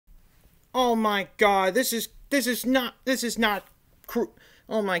Oh my God, this is not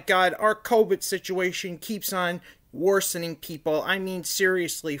oh my God, our COVID situation keeps on worsening, people. I mean,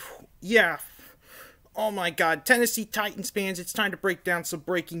 seriously, yeah. Oh my God, Tennessee Titans fans, it's time to break down some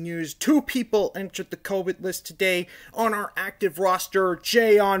breaking news. Two people entered the COVID list today on our active roster.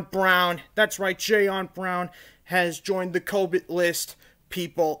 Jayon Brown, that's right, Jayon Brown has joined the COVID list.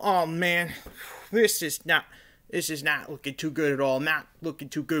 People, oh man, this is not looking too good at all. Not looking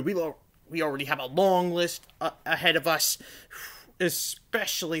too good. We already have a long list ahead of us,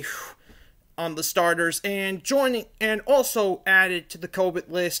 especially on the starters. And joining and also added to the COVID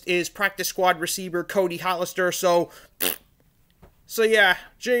list is practice squad receiver Cody Hollister. So yeah,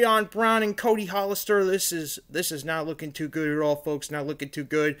 Jayon Brown and Cody Hollister. This is not looking too good at all, folks. Not looking too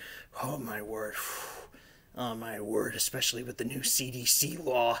good. Oh my word. Oh my word. Especially with the new CDC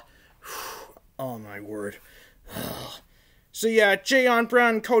law. Oh my word. So yeah, Jayon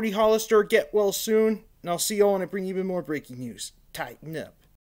Brown and Cody Hollister, get well soon. And I'll see y'all when I bring even more breaking news. Tighten up.